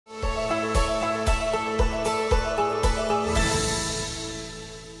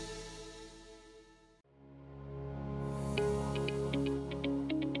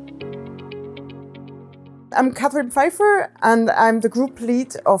I'm Catherine Pfeifer, and I'm the group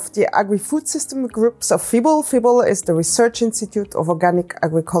lead of the Agri-Food System groups of FIBL. FIBL is the Research Institute of Organic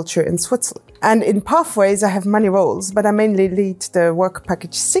Agriculture in Switzerland. And in Pathways, I have many roles, but I mainly lead the work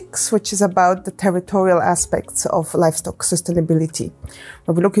package 6, which is about the territorial aspects of livestock sustainability,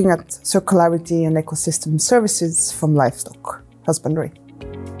 where we're looking at circularity and ecosystem services from livestock husbandry.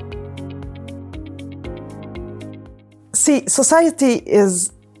 See, society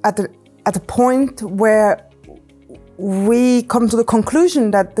is at a point where we come to the conclusion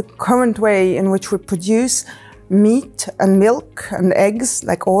that the current way in which we produce meat and milk and eggs,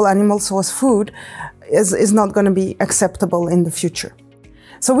 like all animal source food, is not going to be acceptable in the future.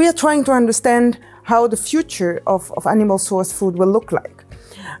 So we are trying to understand how the future of animal source food will look like.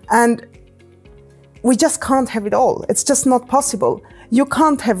 And we just can't have it all. It's just not possible. You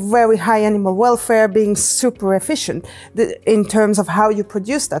can't have very high animal welfare being super efficient in terms of how you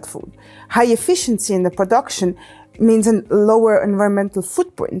produce that food. High efficiency in the production means a lower environmental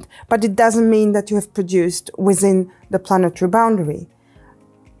footprint, but it doesn't mean that you have produced within the planetary boundary.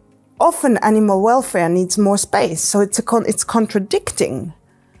 Often animal welfare needs more space, so it's contradicting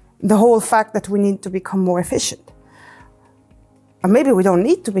the whole fact that we need to become more efficient. And maybe we don't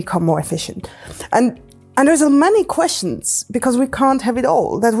need to become more efficient. And there's many questions, because we can't have it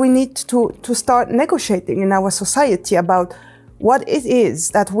all, that we need to start negotiating in our society about what it is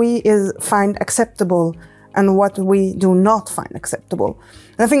that we find acceptable and what we do not find acceptable.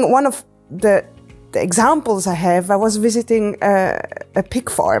 And I think one of the examples I have, I was visiting a pig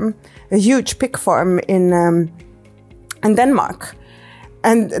farm, a huge pig farm in Denmark.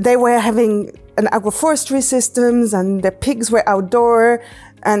 And they were having an agroforestry systems, and the pigs were outdoor,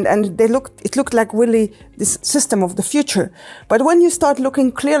 and it looked like really this system of the future. But when you start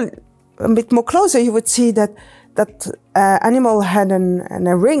looking clearly, a bit more closer, you would see that animal had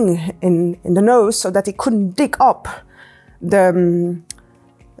a ring in the nose so that it couldn't dig up the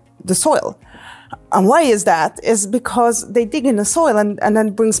soil. And why is that? Is because they dig in the soil and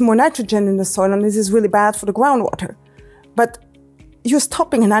then brings more nitrogen in the soil, and this is really bad for the groundwater. But you're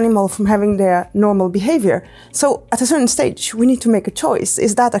stopping an animal from having their normal behavior. So at a certain stage, we need to make a choice.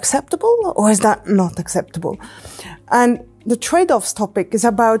 Is that acceptable or is that not acceptable? And the trade-offs topic is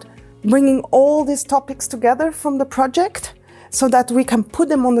about bringing all these topics together from the project so that we can put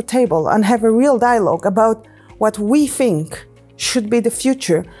them on the table and have a real dialogue about what we think should be the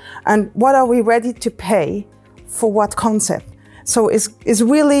future and what are we ready to pay for what concept. So is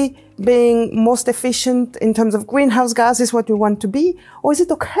really being most efficient in terms of greenhouse gases what we want to be, or is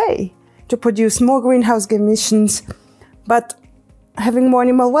it okay to produce more greenhouse emissions but having more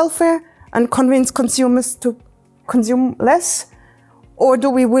animal welfare and convince consumers to consume less? Or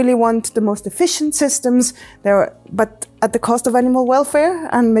do we really want the most efficient systems but at the cost of animal welfare,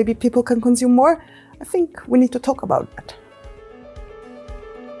 and maybe people can consume more? I think we need to talk about that.